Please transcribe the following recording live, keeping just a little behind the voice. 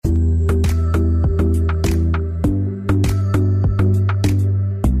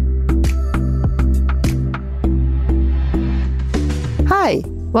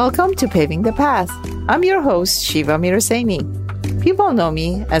Welcome to Paving the Path. I'm your host, Shiva Mirasaini. People know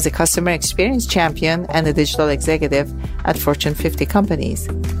me as a customer experience champion and a digital executive at Fortune 50 companies.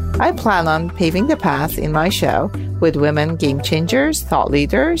 I plan on paving the path in my show with women game changers, thought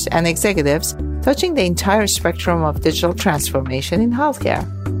leaders, and executives touching the entire spectrum of digital transformation in healthcare.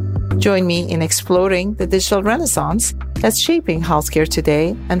 Join me in exploring the digital renaissance that's shaping healthcare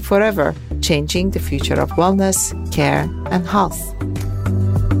today and forever, changing the future of wellness, care, and health.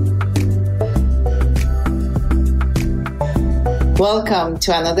 Welcome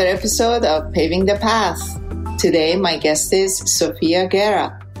to another episode of Paving the Path. Today, my guest is Sofia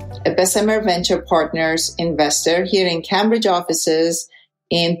Guerra, a Bessemer Venture Partners investor here in Cambridge offices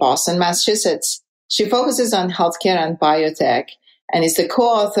in Boston, Massachusetts. She focuses on healthcare and biotech and is the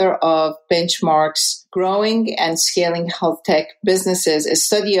co-author of Benchmark's Growing and Scaling Health Tech Businesses, a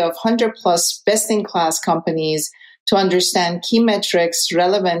study of 100 plus best-in-class companies to understand key metrics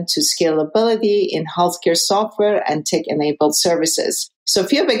relevant to scalability in healthcare software and tech-enabled services.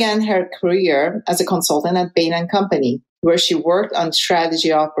 Sofia began her career as a consultant at Bain & Company, where she worked on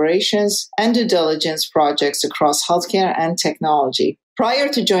strategy operations and due diligence projects across healthcare and technology. Prior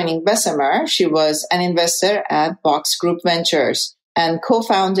to joining Bessemer, she was an investor at Box Group Ventures and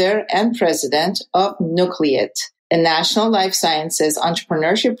co-founder and president of Nucleate, a national life sciences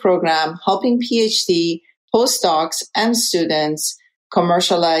entrepreneurship program helping PhD, postdocs, and students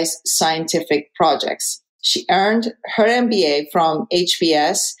commercialize scientific projects. She earned her MBA from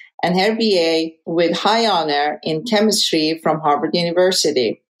HBS and her BA with high honor in chemistry from Harvard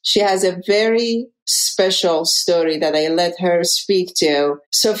University. She has a very special story that I let her speak to.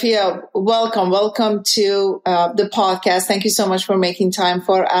 Sofia, welcome to the podcast. Thank you so much for making time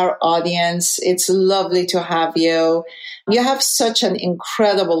for our audience. It's lovely to have you. You have such an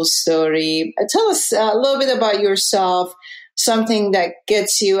incredible story. Tell us a little bit about yourself, something that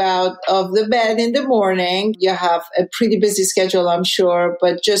gets you out of the bed in the morning. You have a pretty busy schedule, I'm sure,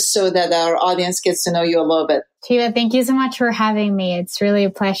 but just so that our audience gets to know you a little bit. Shiva, thank you so much for having me. It's really a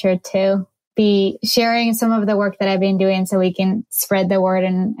pleasure to be sharing some of the work that I've been doing so we can spread the word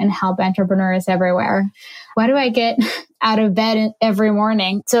and help entrepreneurs everywhere. Why do I get out of bed every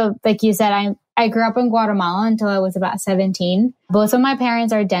morning? So like you said, I grew up in Guatemala until I was about 17. Both of my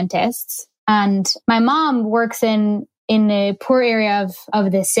parents are dentists, and my mom works in a poor area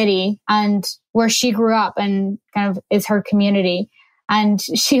of the city and where she grew up and kind of is her community. And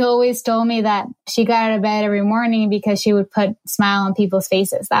she always told me that she got out of bed every morning because she would put a smile on people's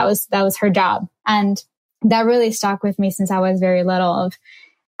faces. That was her job. And that really stuck with me since I was very little.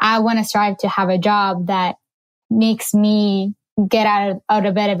 I want to strive to have a job that makes me get out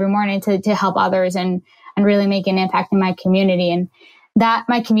of bed every morning to help others and really make an impact in my community. And that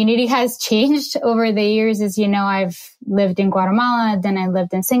my community has changed over the years. As you know, I've lived in Guatemala, then I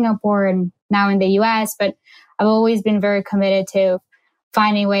lived in Singapore and now in the US, but I've always been very committed to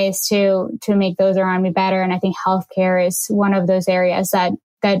finding ways to make those around me better. And I think healthcare is one of those areas that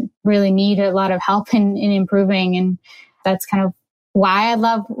really need a lot of help in improving. And that's kind of why I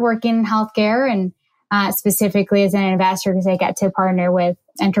love working in healthcare and specifically as an investor, because I get to partner with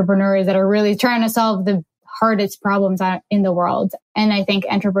entrepreneurs that are really trying to solve the hardest problems in the world. And I think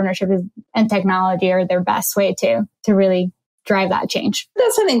entrepreneurship and technology are their best way to really drive that change.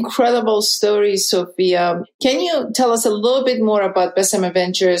 That's an incredible story, Sofia. Can you tell us a little bit more about Bessemer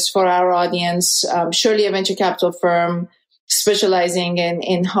Ventures for our audience? Surely a venture capital firm specializing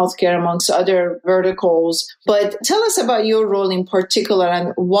in healthcare amongst other verticals. But tell us about your role in particular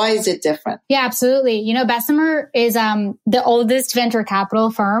and why is it different? Yeah, absolutely. You know, Bessemer is the oldest venture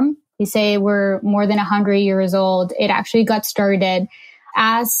capital firm. We say we're more than 100 years old. It actually got started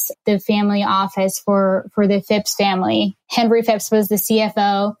as the family office for the Phipps family. Henry Phipps was the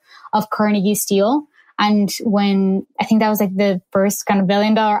CFO of Carnegie Steel. And when I think that was like the first kind of $1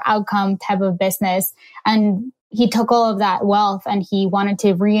 billion outcome type of business. And he took all of that wealth and he wanted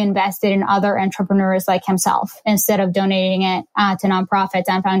to reinvest it in other entrepreneurs like himself instead of donating it to nonprofits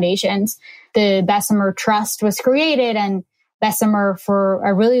and foundations. The Bessemer Trust was created, and Bessemer for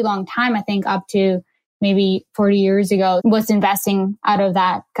a really long time, I think up to maybe 40 years ago, was investing out of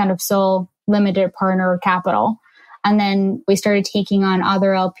that kind of sole limited partner capital. And then we started taking on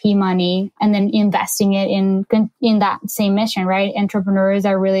other LP money and then investing it in that same mission, right? Entrepreneurs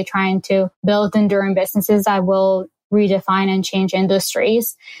are really trying to build enduring businesses that will redefine and change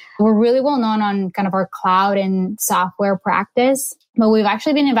industries. We're really well known on kind of our cloud and software practice, but we've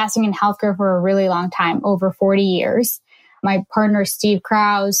actually been investing in healthcare for a really long time, over 40 years. My partner, Steve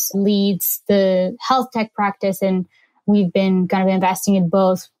Krause, leads the health tech practice, and we've been kind of investing in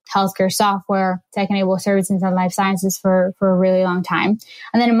both healthcare software, tech-enabled services, and life sciences for a really long time.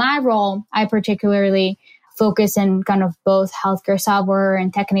 And then in my role, I particularly focus in kind of both healthcare software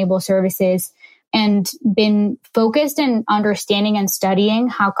and tech-enabled services, and been focused in understanding and studying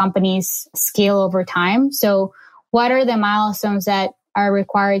how companies scale over time. So what are the milestones that are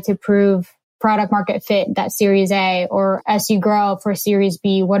required to prove product market fit, that Series A, or as you grow for Series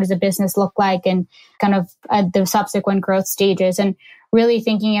B, what does the business look like, and kind of the subsequent growth stages, and really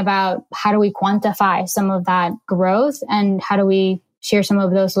thinking about how do we quantify some of that growth and how do we share some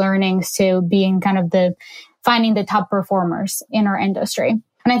of those learnings to being kind of finding the top performers in our industry.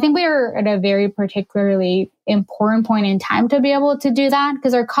 And I think we are at a very particularly important point in time to be able to do that,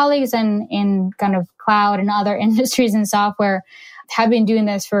 because our colleagues in kind of cloud and other industries in software have been doing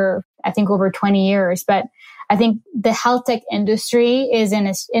this for, I think, over 20 years. But I think the health tech industry is in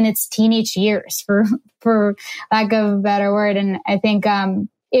its teenage years, for lack of a better word. And I think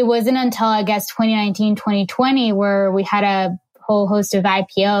it wasn't until, I guess, 2019, 2020, where we had a whole host of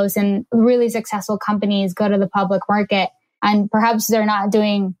IPOs and really successful companies go to the public market. And perhaps they're not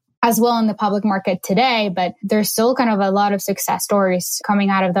doing as well in the public market today, but there's still kind of a lot of success stories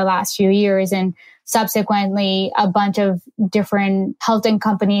coming out of the last few years. And subsequently, a bunch of different health tech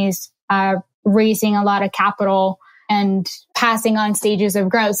companies raising a lot of capital and passing on stages of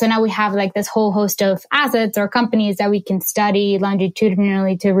growth. So now we have like this whole host of assets or companies that we can study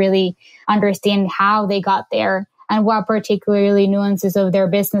longitudinally to really understand how they got there and what particularly nuances of their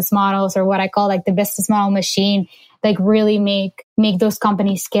business models, or what I call like the business model machine, like really make those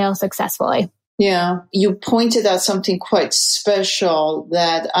companies scale successfully. Yeah, you pointed out something quite special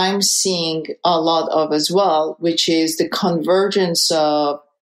that I'm seeing a lot of as well, which is the convergence of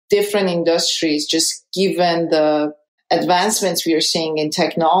different industries, just given the advancements we are seeing in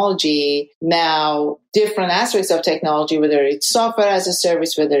technology now, different aspects of technology, whether it's software as a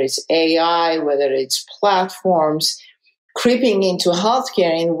service, whether it's AI, whether it's platforms, creeping into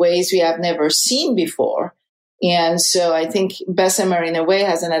healthcare in ways we have never seen before. And so I think Bessemer, in a way,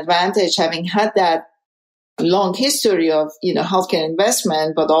 has an advantage, having had that long history of, healthcare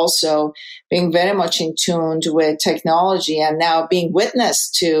investment, but also being very much in tune with technology and now being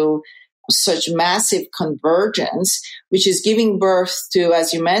witness to such massive convergence, which is giving birth to,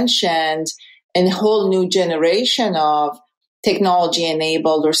 as you mentioned, a whole new generation of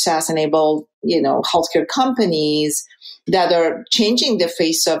technology-enabled or SaaS-enabled, healthcare companies that are changing the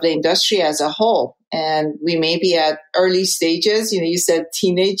face of the industry as a whole. And we may be at early stages, you said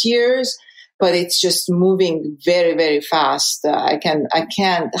teenage years, but it's just moving very, very fast. I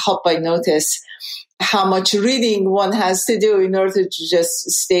can't help but notice how much reading one has to do in order to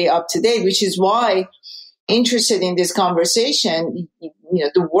just stay up to date, which is why interested in this conversation,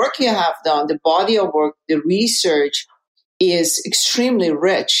 the work you have done, the body of work, the research is extremely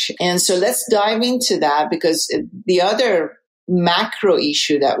rich. And so let's dive into that, because the other macro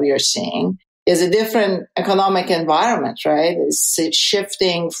issue that we are seeing is a different economic environment, right? It's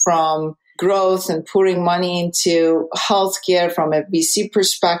shifting from growth and pouring money into healthcare from a VC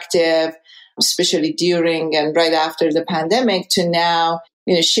perspective, especially during and right after the pandemic, to now,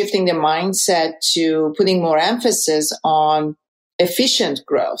 shifting the mindset to putting more emphasis on efficient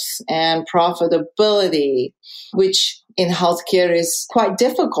growth and profitability, which in healthcare is quite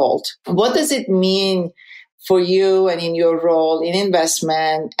difficult. What does it mean for you and in your role in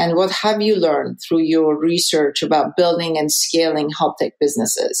investment? And what have you learned through your research about building and scaling health tech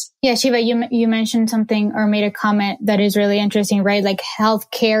businesses? Yeah, Shiva, you mentioned something or made a comment that is really interesting, right? Like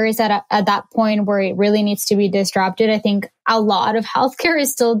healthcare is at that point where it really needs to be disrupted. I think a lot of healthcare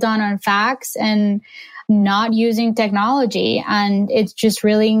is still done on facts and not using technology. And it's just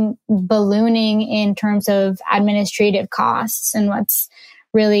really ballooning in terms of administrative costs, and what's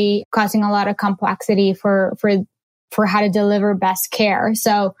really causing a lot of complexity for how to deliver best care.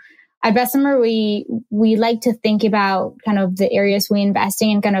 So at Bessemer, we like to think about kind of the areas we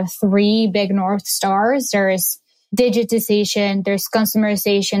investing in kind of three big North Stars. There's digitization, there's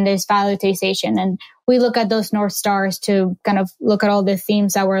consumerization, there's valuation. And we look at those North Stars to kind of look at all the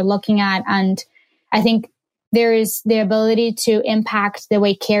themes that we're looking at. And I think there is the ability to impact the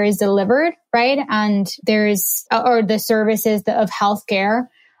way care is delivered, right? And there's, or the services of healthcare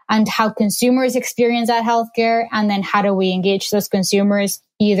and how consumers experience that healthcare. And then how do we engage those consumers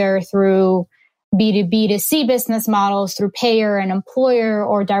either through B2B to C business models, through payer and employer,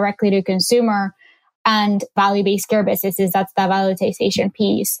 or directly to consumer, and value-based care businesses. That's the valuation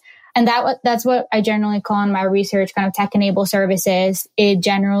piece. And that's what I generally call in my research kind of tech-enabled services. It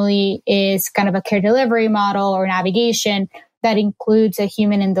generally is kind of a care delivery model or navigation that includes a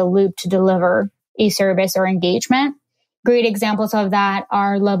human in the loop to deliver a service or engagement. great examples of that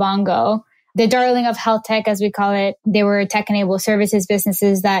are Livongo, the darling of health tech, as we call it. They were tech-enabled services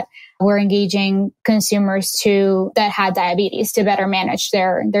businesses that were engaging consumers that had diabetes to better manage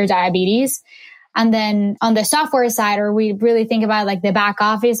their diabetes. And then on the software side, or we really think about like the back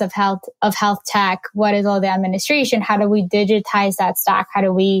office of health tech, what is all the administration? How do we digitize that stack? How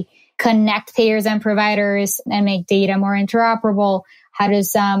do we connect payers and providers and make data more interoperable? How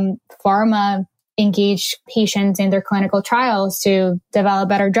does pharma engage patients in their clinical trials to develop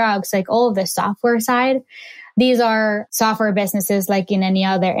better drugs? Like all of the software side. These are software businesses like in any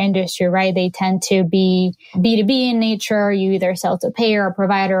other industry, right? They tend to be B2B in nature. You either sell to payer or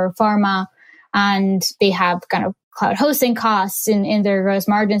provider or pharma, and they have kind of cloud hosting costs in their gross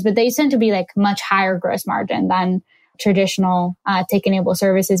margins, but they tend to be like much higher gross margin than traditional tech-enabled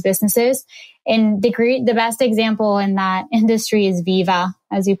services businesses. And the best example in that industry is Viva,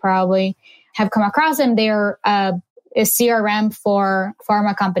 as you probably have come across them. They're a CRM for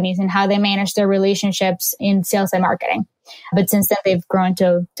pharma companies and how they manage their relationships in sales and marketing. But since then, they've grown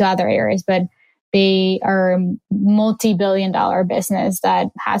to other areas. But they are a multi-billion-dollar business that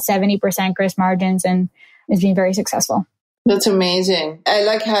has 70% gross margins and is being very successful. That's amazing. I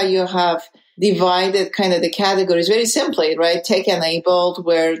like how you have divided kind of the categories very simply, right? Tech-enabled,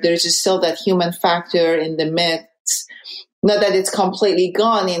 where there's just still that human factor in the mix. Not that it's completely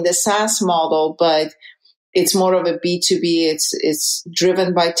gone in the SaaS model, but it's more of a B2B. It's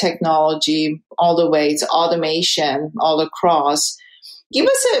driven by technology all the way. It's automation all across. Give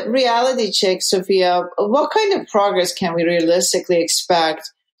us a reality check, Sofia. What kind of progress can we realistically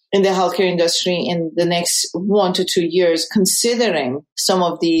expect in the healthcare industry in the next 1 to 2 years, considering some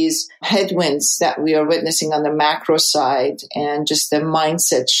of these headwinds that we are witnessing on the macro side and just the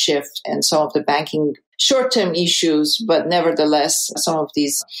mindset shift and some of the banking short-term issues, but nevertheless, some of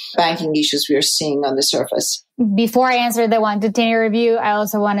these banking issues we are seeing on the surface? Before I answer the 1 to 10 year review, I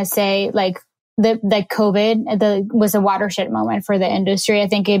also want to say the COVID was a watershed moment for the industry. I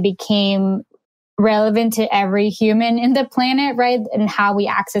think it became relevant to every human in the planet, right? And how we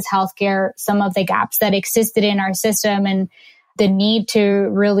access healthcare, some of the gaps that existed in our system and the need to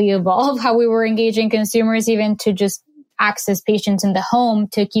really evolve how we were engaging consumers, even to just access patients in the home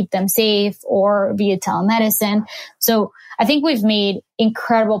to keep them safe or via telemedicine. So I think we've made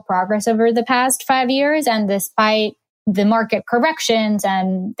incredible progress over the past 5 years. And despite the market corrections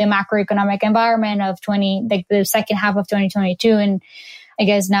and the macroeconomic environment of the second half of 2022 and I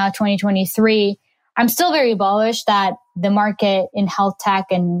guess now 2023, I'm still very bullish that the market in health tech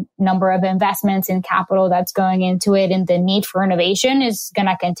and number of investments in capital that's going into it and the need for innovation is going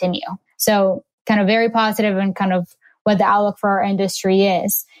to continue. So kind of very positive and kind of what the outlook for our industry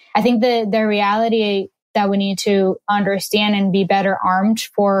is. I think the reality that we need to understand and be better armed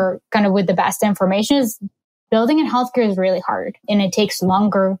for kind of with the best information is building in healthcare is really hard and it takes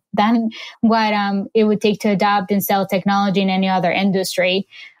longer than what it would take to adopt and sell technology in any other industry.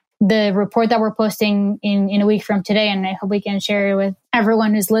 The report that we're posting in a week from today, and I hope we can share it with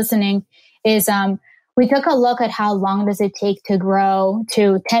everyone who's listening, is we took a look at how long does it take to grow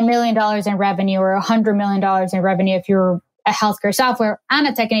to $10 million in revenue or $100 million in revenue if you're a healthcare software and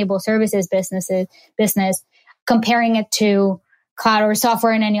a tech-enabled services business, comparing it to cloud or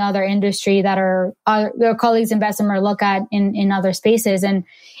software in any other industry that our colleagues in Bessemer look at in other spaces. And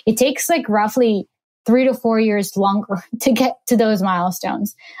it takes like roughly 3 to 4 years longer to get to those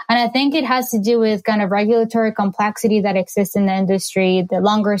milestones. And I think it has to do with kind of regulatory complexity that exists in the industry, the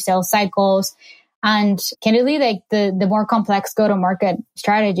longer sales cycles, and candidly, like the more complex go-to-market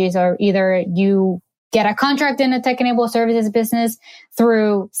strategies are either you get a contract in a tech-enabled services business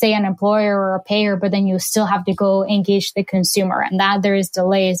through, say, an employer or a payer, but then you still have to go engage the consumer, and that there is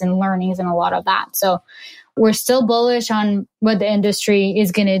delays and learnings and a lot of that. So we're still bullish on what the industry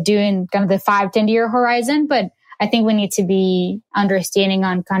is going to do in kind of the 5-10 year horizon, but I think we need to be understanding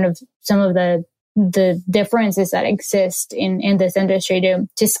on kind of some of the differences that exist in this industry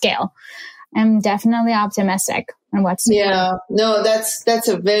to scale. I'm definitely optimistic on what's to come. No, that's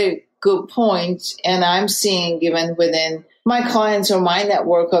a very good point. And I'm seeing even within my clients or my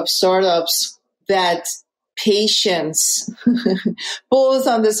network of startups that patience, both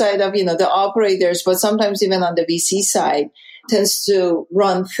on the side of, the operators, but sometimes even on the VC side, tends to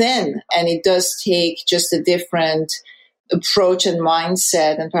run thin. And it does take just a different approach and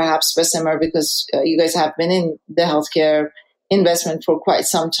mindset, and perhaps Bessemer, because you guys have been in the healthcare investment for quite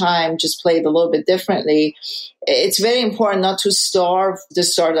some time, just played a little bit differently. It's very important not to starve the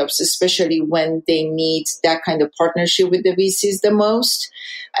startups, especially when they need that kind of partnership with the VCs the most.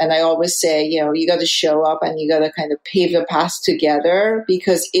 And I always say, you got to show up and you got to kind of pave the path together,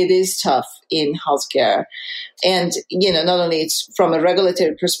 because it is tough in healthcare. And, not only it's from a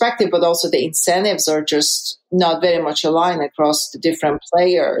regulatory perspective, but also the incentives are just not very much aligned across the different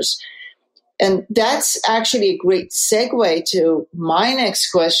players. And that's actually a great segue to my next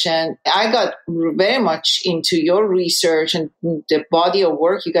question. I got very much into your research and the body of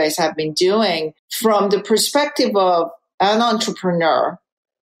work you guys have been doing from the perspective of an entrepreneur,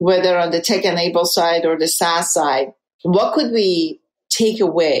 whether on the tech-enabled side or the SaaS side. What could we take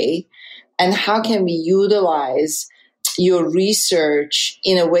away, and how can we utilize your research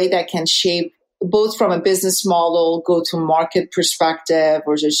in a way that can shape both from a business model, go-to-market perspective,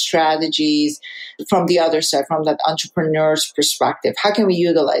 or just strategies from the other side, from that entrepreneur's perspective? How can we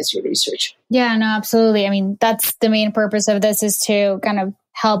utilize your research? Yeah, no, absolutely. I mean, that's the main purpose of this, is to kind of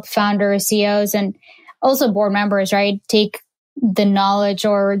help founders, CEOs, and also board members, right? Take the knowledge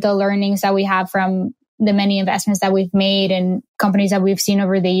or the learnings that we have from the many investments that we've made and companies that we've seen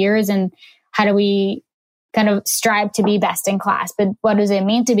over the years, and how do we kind of strive to be best in class. But what does it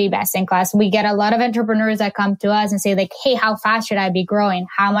mean to be best in class? We get a lot of entrepreneurs that come to us and say like, hey, how fast should I be growing?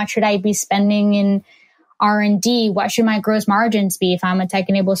 How much should I be spending in R&D? What should my gross margins be if I'm a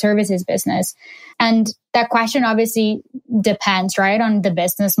tech-enabled services business? And that question obviously depends, right, on the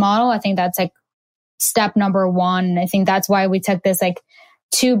business model. I think that's like step number one. I think that's why we took this like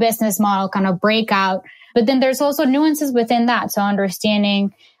 2 business model kind of breakout. But then there's also nuances within that. So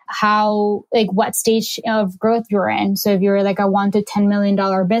understanding how, like, what stage of growth you're in. So if you're like a $1 to $10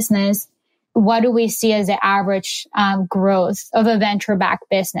 million business, what do we see as the average growth of a venture-backed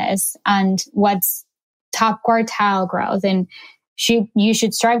business, and what's top quartile growth? And you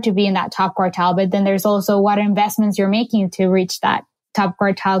should strive to be in that top quartile. But then there's also what investments you're making to reach that top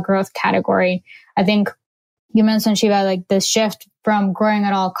quartile growth category. I think you mentioned, Shiva, like the shift from growing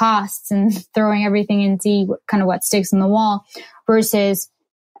at all costs and throwing everything and see kind of what sticks in the wall versus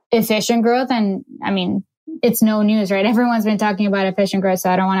efficient growth. And I mean, it's no news, right? Everyone's been talking about efficient growth, so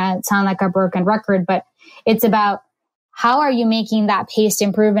I don't want to sound like a broken record, but it's about how are you making that paced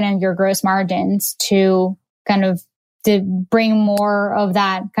improvement in your gross margins to kind of to bring more of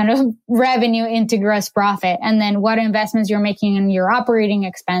that kind of revenue into gross profit. And then what investments you're making in your operating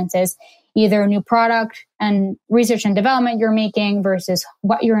expenses, either new product and research and development you're making versus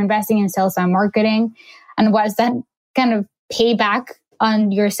what you're investing in sales and marketing. And what's that kind of payback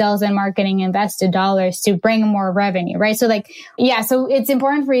on your sales and marketing invested dollars to bring more revenue, right? So so it's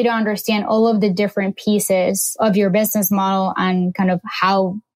important for you to understand all of the different pieces of your business model and kind of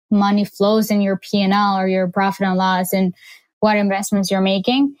how money flows in your P&L or your profit and loss and what investments you're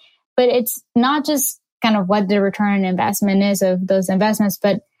making. But it's not just kind of what the return on investment is of those investments,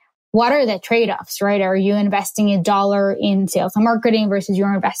 but what are the trade-offs, right? Are you investing $1 in sales and marketing versus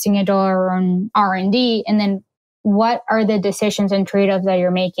you're investing $1 on R&D? And then what are the decisions and trade-offs that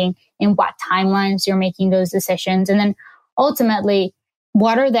you're making, in what timelines you're making those decisions? And then ultimately,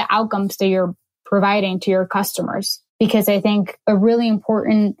 what are the outcomes that you're providing to your customers? Because I think a really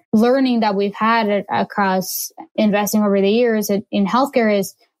important learning that we've had across investing over the years in healthcare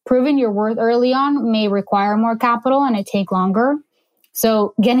is proving your worth early on may require more capital and it take longer.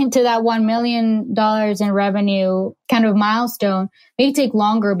 So getting to that $1 million in revenue kind of milestone may take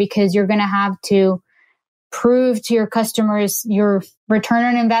longer because you're going to have to prove to your customers your return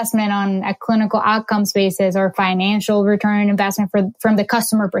on investment on a clinical outcomes basis or financial return on investment from the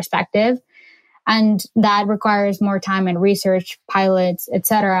customer perspective. And that requires more time and research, pilots,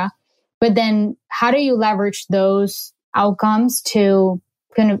 etc. But then how do you leverage those outcomes to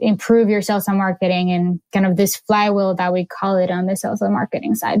kind of improve your sales and marketing and kind of this flywheel that we call it on the sales and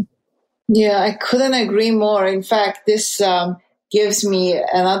marketing side? Yeah, I couldn't agree more. In fact, this gives me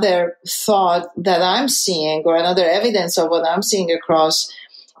another thought that I'm seeing, or another evidence of what I'm seeing across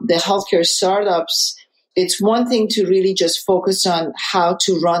the healthcare startups. It's one thing to really just focus on how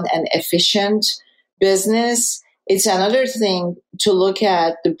to run an efficient business. It's another thing to look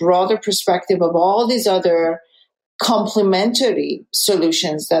at the broader perspective of all these other complementary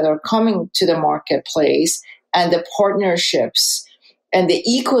solutions that are coming to the marketplace and the partnerships and the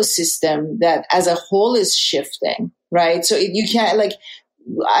ecosystem that as a whole is shifting, right? So you can't,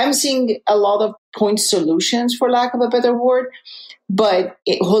 I'm seeing a lot of point solutions, for lack of a better word, but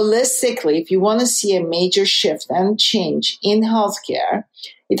holistically, if you want to see a major shift and change in healthcare,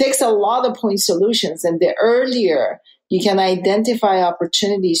 it takes a lot of point solutions. And the earlier you can identify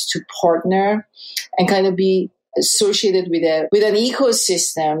opportunities to partner and kind of be associated with an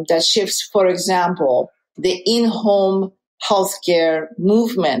ecosystem that shifts, for example, the in-home healthcare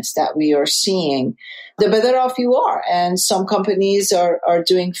movement that we are seeing, the better off you are. And some companies are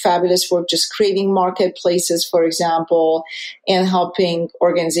doing fabulous work, just creating marketplaces, for example, and helping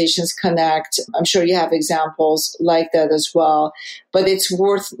organizations connect. I'm sure you have examples like that as well. But it's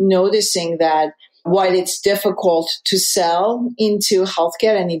worth noticing that while it's difficult to sell into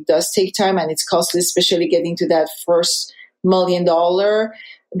healthcare, and it does take time and it's costly, especially getting to that first $1 million,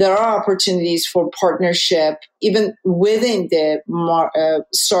 there are opportunities for partnership even within the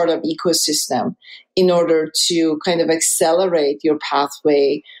startup ecosystem in order to kind of accelerate your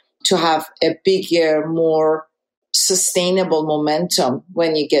pathway to have a bigger, more sustainable momentum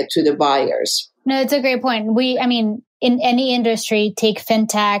when you get to the buyers. No, it's a great point. In any industry, take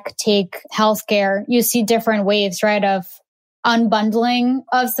fintech, take healthcare, you see different waves, right, of unbundling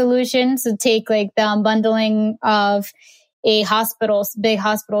of solutions. So take like the unbundling of a big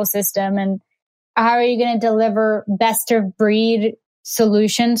hospital system, and how are you going to deliver best of breed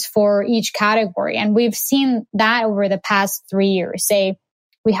solutions for each category? And we've seen that over the past 3 years. Say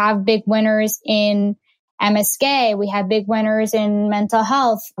we have big winners in MSK, we have big winners in mental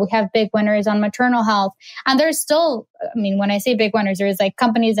health, we have big winners on maternal health. And there's still, when I say big winners, there's like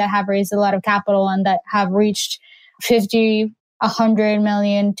companies that have raised a lot of capital and that have reached $50, $100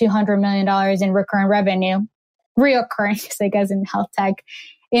 million, $200 million in recurring revenue. Reoccurring, because I guess in health tech,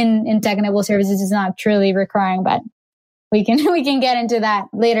 in technical services, is not truly recurring, but we can get into that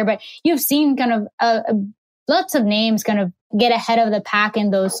later. But you've seen kind of lots of names kind of get ahead of the pack in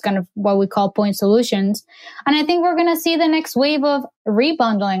those kind of what we call point solutions. And I think we're going to see the next wave of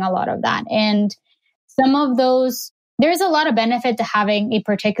rebundling a lot of that. And some of those, there's a lot of benefit to having a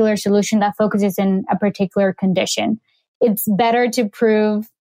particular solution that focuses in a particular condition. It's better to prove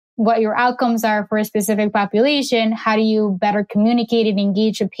what your outcomes are for a specific population. How do you better communicate and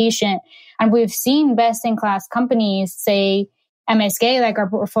engage a patient? And we've seen best-in-class companies, say MSK, like our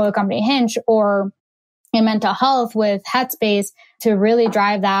portfolio company Hinge, or in mental health with Headspace, to really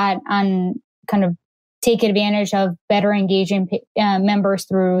drive that and kind of take advantage of better engaging members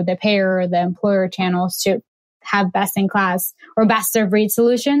through the payer, the employer channels to have best-in-class or best-of-breed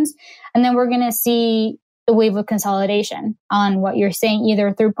solutions. And then we're going to see the wave of consolidation on what you're saying,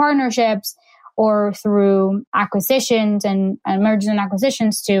 either through partnerships or through acquisitions and mergers and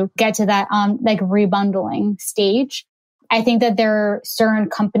acquisitions to get to that like rebundling stage. I think that there are certain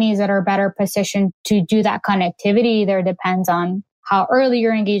companies that are better positioned to do that connectivity. There depends on how early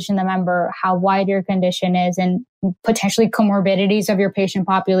you're engaged in the member, how wide your condition is, and potentially comorbidities of your patient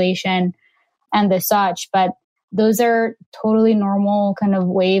population and the such. But those are totally normal kind of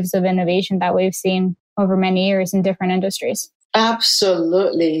waves of innovation that we've seen over many years in different industries.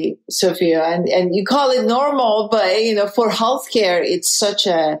 Absolutely, Sofia. And you call it normal, but for healthcare, it's such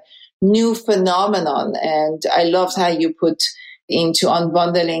a new phenomenon. And I loved how you put into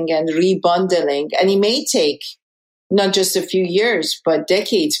unbundling and rebundling. And it may take not just a few years, but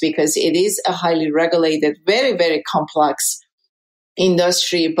decades, because it is a highly regulated, very, very complex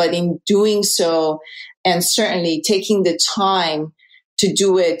industry. But in doing so, and certainly taking the time to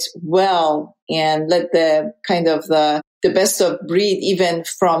do it well and let the kind of the best of breed, even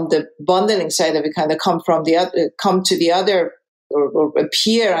from the bundling side of it, kind of come to the other or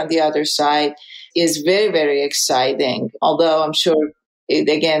appear on the other side, is very, very exciting. Although I'm sure it,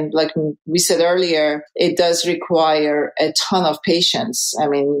 again, like we said earlier, it does require a ton of patience.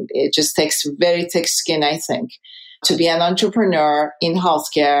 It just takes very thick skin, I think, to be an entrepreneur in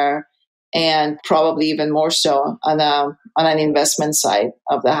healthcare, and probably even more so on an investment side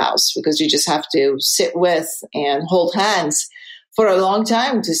of the house, because you just have to sit with and hold hands for a long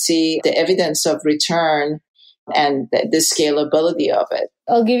time to see the evidence of return and the scalability of it.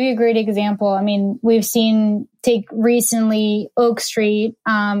 I'll give you a great example. We've seen, take recently, Oak Street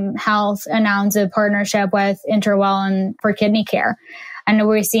Health announce a partnership with Interwell and for kidney care. And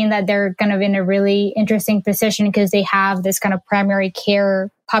we're seeing that they're kind of in a really interesting position because they have this kind of primary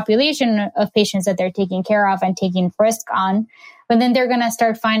care population of patients that they're taking care of and taking risk on. But then they're going to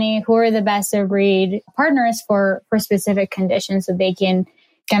start finding who are the best of breed partners for specific conditions so they can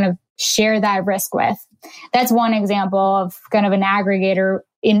kind of share that risk with. That's one example of kind of an aggregator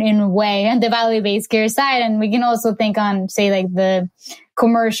in a way on the value-based care side. And we can also think on, say, like the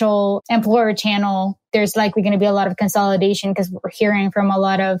commercial employer channel. There's likely going to be a lot of consolidation because we're hearing from a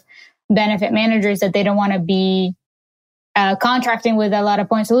lot of benefit managers that they don't want to be contracting with a lot of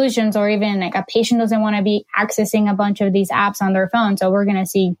point solutions, or even like a patient doesn't want to be accessing a bunch of these apps on their phone. So we're going to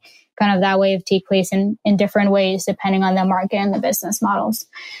see kind of that wave take place in different ways depending on the market and the business models.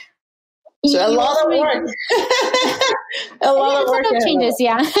 So a lot of work. A lot of work. Changes,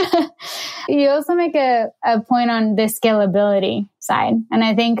 yeah. You also make a point on the scalability side. And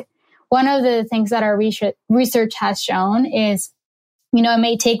I think one of the things that our research has shown is, it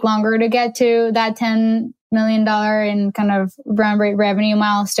may take longer to get to that $10 million in kind of run rate revenue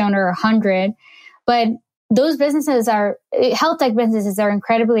milestone or 100. But those businesses health tech businesses are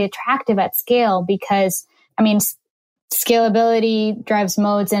incredibly attractive at scale because, scalability drives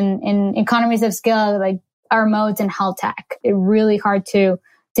moats, and in economies of scale, like our moats in health tech, it's really hard to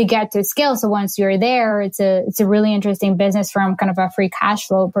get to scale. So once you're there, it's a really interesting business from kind of a free cash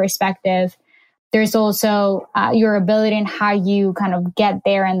flow perspective. There's also your ability and how you kind of get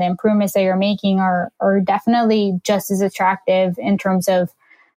there, and the improvements that you're making are definitely just as attractive in terms of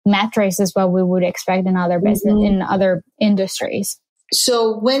metrics as what we would expect in other business in other industries.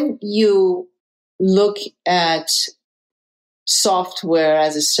 So when you look at software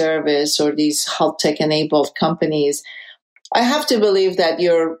as a service or these health tech enabled companies, I have to believe that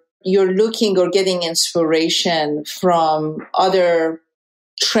you're looking or getting inspiration from other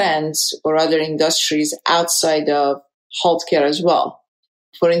trends or other industries outside of healthcare as well.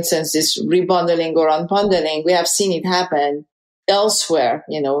 For instance, this rebundling or unbundling, we have seen it happen elsewhere,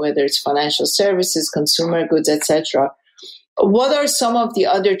 whether it's financial services, consumer goods, etc. What are some of the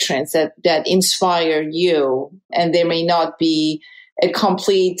other trends that inspire you? And there may not be a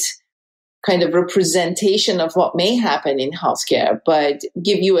complete kind of representation of what may happen in healthcare, but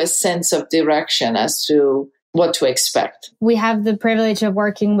give you a sense of direction as to what to expect. We have the privilege of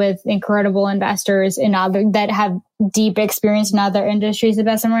working with incredible investors that have deep experience in other industries at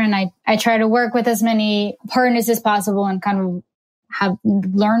Bessemer. And I try to work with as many partners as possible and kind of have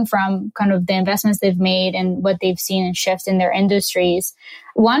learned from kind of the investments they've made and what they've seen and shifts in their industries.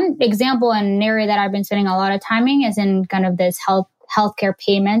 One example and an area that I've been spending a lot of time in is in kind of this healthcare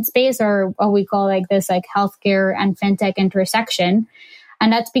payment space, or what we call this healthcare and fintech intersection.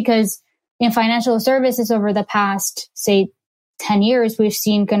 And that's because in financial services over the past, say, 10 years, we've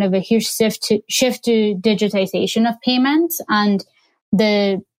seen kind of a huge shift to digitization of payments, and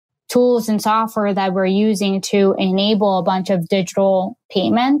the tools and software that we're using to enable a bunch of digital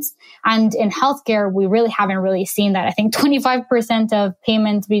payments. And in healthcare, we really haven't seen that. I think 25% of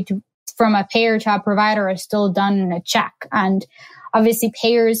payments from a payer to a provider are still done in a check. And obviously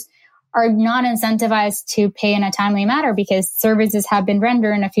payers are not incentivized to pay in a timely manner because services have been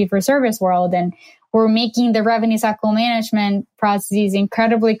rendered in a fee-for-service world. And we're making the revenue cycle management processes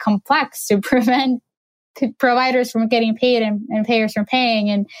incredibly complex to prevent providers from getting paid and payers from paying.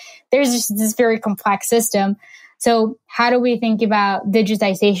 And there's just this very complex system. So how do we think about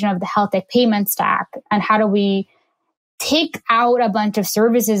digitization of the health tech payment stack? And how do we take out a bunch of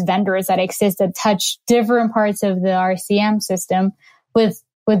services vendors that exist that touch different parts of the RCM system with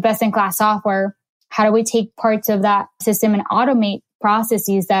best-in-class software? How do we take parts of that system and automate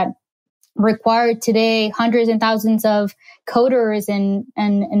processes that require today hundreds and thousands of coders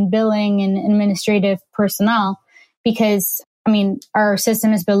and billing and administrative personnel? Because, our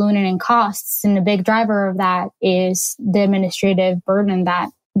system is ballooning in costs, and the big driver of that is the administrative burden that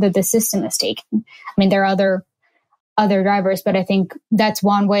the system is taking. There are other drivers, but I think that's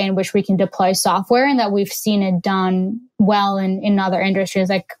one way in which we can deploy software, and that we've seen it done well in other industries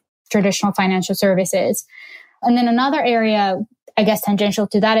like traditional financial services. And then another area, I guess, tangential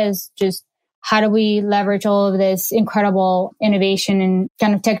to that is just how do we leverage all of this incredible innovation and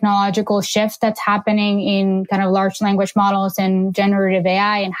kind of technological shift that's happening in kind of large language models and generative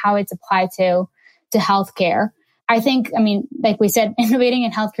AI, and how it's applied to healthcare. I think, like we said, innovating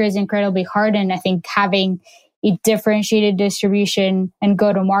in healthcare is incredibly hard. And I think having a differentiated distribution and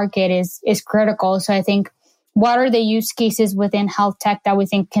go to market is critical. So I think, what are the use cases within health tech that we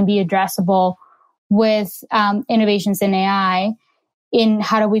think can be addressable with innovations in AI? In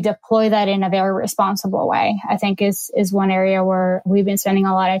how do we deploy that in a very responsible way, I think is one area where we've been spending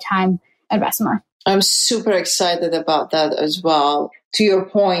a lot of time at Bessemer. I'm super excited about that as well. To your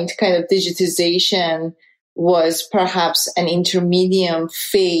point, kind of digitization was perhaps an intermediate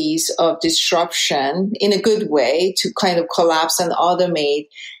phase of disruption in a good way to kind of collapse and automate.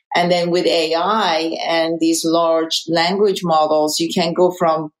 And then with AI and these large language models, you can go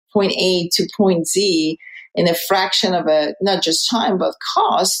from point A to point Z in a fraction of not just time, but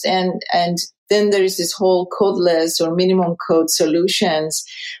cost. And then there's this whole codeless or minimum code solutions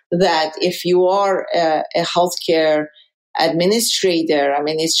that if you are a healthcare administrator,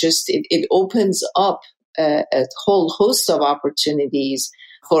 it opens up a whole host of opportunities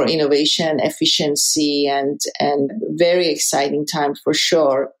for innovation, efficiency, and very exciting time for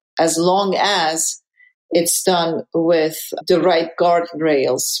sure, as long as it's done with the right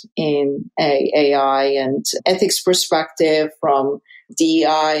guardrails in AI and ethics perspective from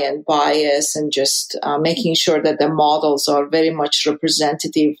DEI and bias, and just making sure that the models are very much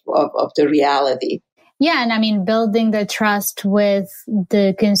representative of the reality. Yeah. And I mean, building the trust with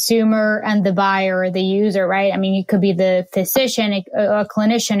the consumer and the buyer or the user, right? I mean, it could be the physician, a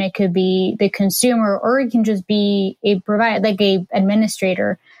clinician, it could be the consumer, or it can just be a provider, like a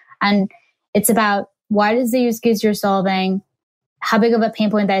administrator. And it's about, what is the use case you're solving? How big of a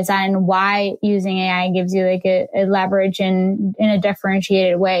pain point that is that, and why using AI gives you like a leverage in a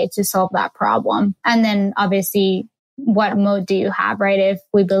differentiated way to solve that problem. And then obviously, what mode do you have, right? If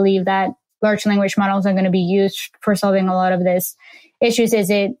we believe that large language models are going to be used for solving a lot of these issues,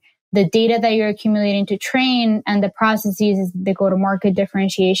 is it the data that you're accumulating to train, and the processes, is the go-to-market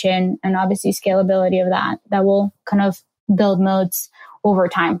differentiation, and obviously scalability of that will kind of build modes over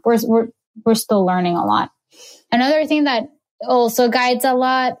time. We're still learning a lot. Another thing that also guides a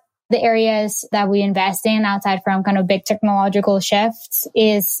lot the areas that we invest in outside from kind of big technological shifts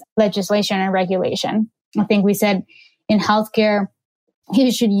is legislation and regulation. I think we said in healthcare,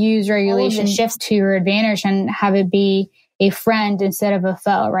 you should use regulation shifts to your advantage and have it be a friend instead of a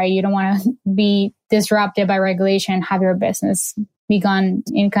foe, right? You don't want to be disrupted by regulation, have your business be gone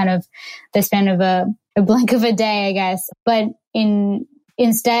in kind of the span of a blink of a day, I guess. But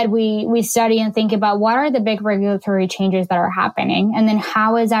instead, we study and think about what are the big regulatory changes that are happening, and then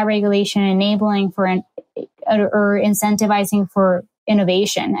how is that regulation enabling for or incentivizing for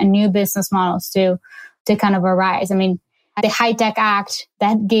innovation and new business models to kind of arise. I mean, the High Tech Act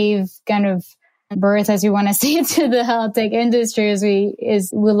that gave kind of birth, as you want to say, to the health tech industry as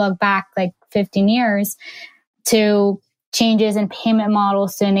we look back like 15 years, to changes in payment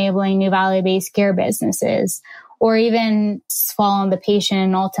models to enabling new value-based care businesses, or even fall on the patient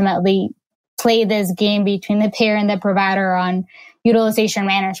and ultimately play this game between the payer and the provider on utilization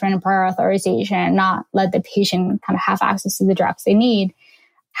management and prior authorization, and not let the patient kind of have access to the drugs they need.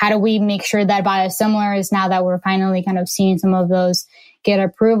 How do we make sure that biosimilars, now that we're finally kind of seeing some of those get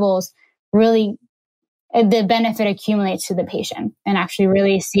approvals, really the benefit accumulates to the patient, and actually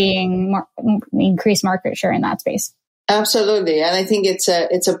really seeing increased market share in that space? Absolutely. And I think it's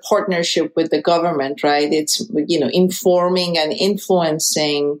a partnership with the government, right? It's, informing and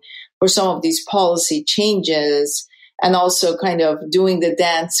influencing for some of these policy changes, and also kind of doing the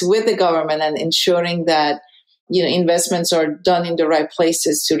dance with the government and ensuring that, investments are done in the right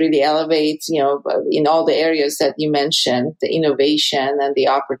places to really elevate, in all the areas that you mentioned, the innovation and the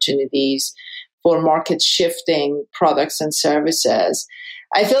opportunities for market shifting products and services.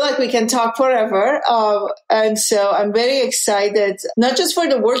 I feel like we can talk forever. And so I'm very excited, not just for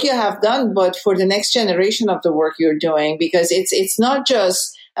the work you have done, but for the next generation of the work you're doing, because it's not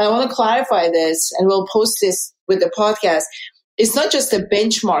just, I want to clarify this, and we'll post this with the podcast. It's not just the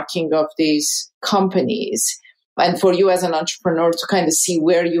benchmarking of these companies, and for you as an entrepreneur to kind of see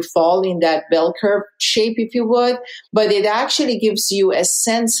where you fall in that bell curve shape, if you would, but it actually gives you a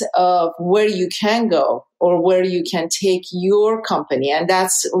sense of where you can go or where you can take your company. And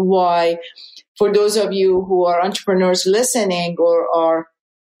that's why, for those of you who are entrepreneurs listening or are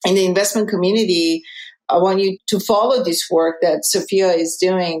in the investment community, I want you to follow this work that Sofia is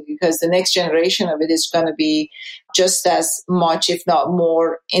doing, because the next generation of it is going to be just as much, if not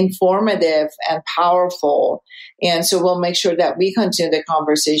more, informative and powerful. And so we'll make sure that we continue the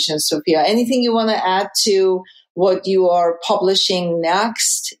conversation. Sofia, anything you want to add to what you are publishing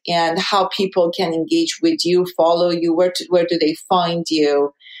next, and how people can engage with you, follow you? Where do they find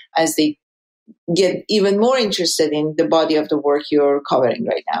you as they get even more interested in the body of the work you're covering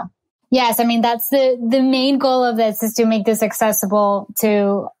right now? Yes, I mean, that's the main goal of this, is to make this accessible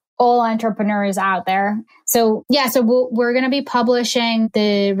to all entrepreneurs out there. So we're going to be publishing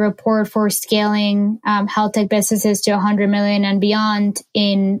the report for scaling health tech businesses to 100 million and beyond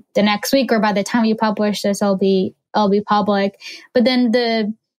in the next week, or by the time you publish this, I'll be public. But then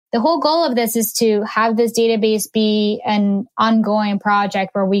the whole goal of this is to have this database be an ongoing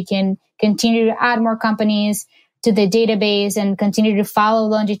project where we can continue to add more companies to the database and continue to follow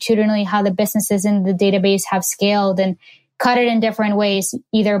longitudinally how the businesses in the database have scaled, and cut it in different ways,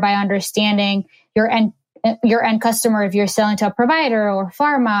 either by understanding your end customer, if you're selling to a provider or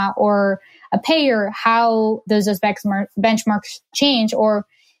pharma or a payer, how those benchmarks change, or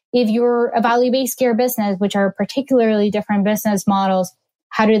if you're a value-based care business, which are particularly different business models,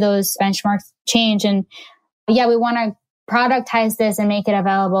 how do those benchmarks change? And we want to productize this and make it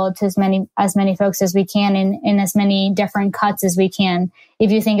available to as many folks as we can in as many different cuts as we can.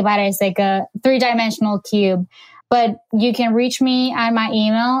 If you think about it, it's like a 3-dimensional cube. But you can reach me at my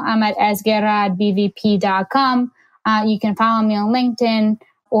email. I'm at sguerra@bvp.com. You can follow me on LinkedIn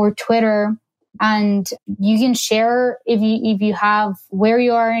or Twitter. And you can share if you have where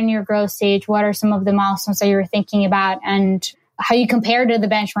you are in your growth stage, what are some of the milestones that you're thinking about, and how you compare to the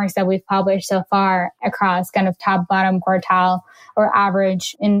benchmarks that we've published so far across kind of top, bottom quartile or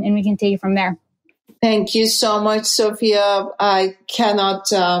average, and we can take it from there. Thank you so much, Sofia. I cannot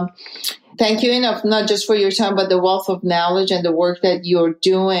thank you enough, not just for your time, but the wealth of knowledge and the work that you're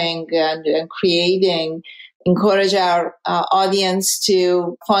doing and creating. Encourage our audience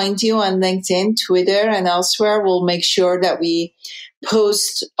to find you on LinkedIn, Twitter, and elsewhere. We'll make sure that we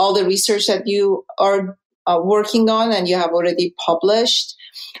post all the research that you are working on and you have already published.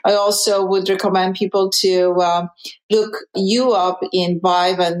 I also would recommend people to look you up in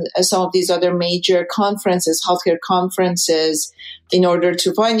Vive and some of these other major conferences, healthcare conferences, in order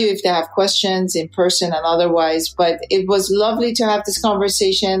to find you if they have questions in person and otherwise. But it was lovely to have this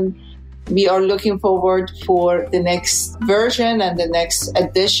conversation. We are looking forward for the next version and the next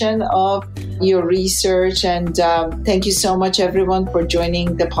edition of your research. And thank you so much, everyone, for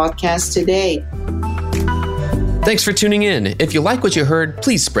joining the podcast today. Thanks for tuning in. If you like what you heard,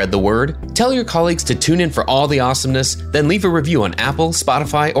 please spread the word. Tell your colleagues to tune in for all the awesomeness, then leave a review on Apple,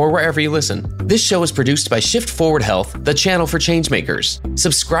 Spotify, or wherever you listen. This show is produced by Shift Forward Health, the channel for changemakers.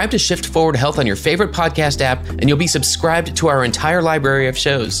 Subscribe to Shift Forward Health on your favorite podcast app, and you'll be subscribed to our entire library of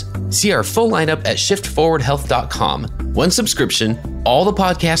shows. See our full lineup at shiftforwardhealth.com. One subscription, all the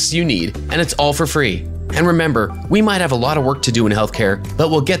podcasts you need, and it's all for free. And remember, we might have a lot of work to do in healthcare,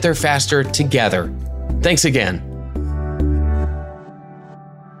 but we'll get there faster together. Thanks again.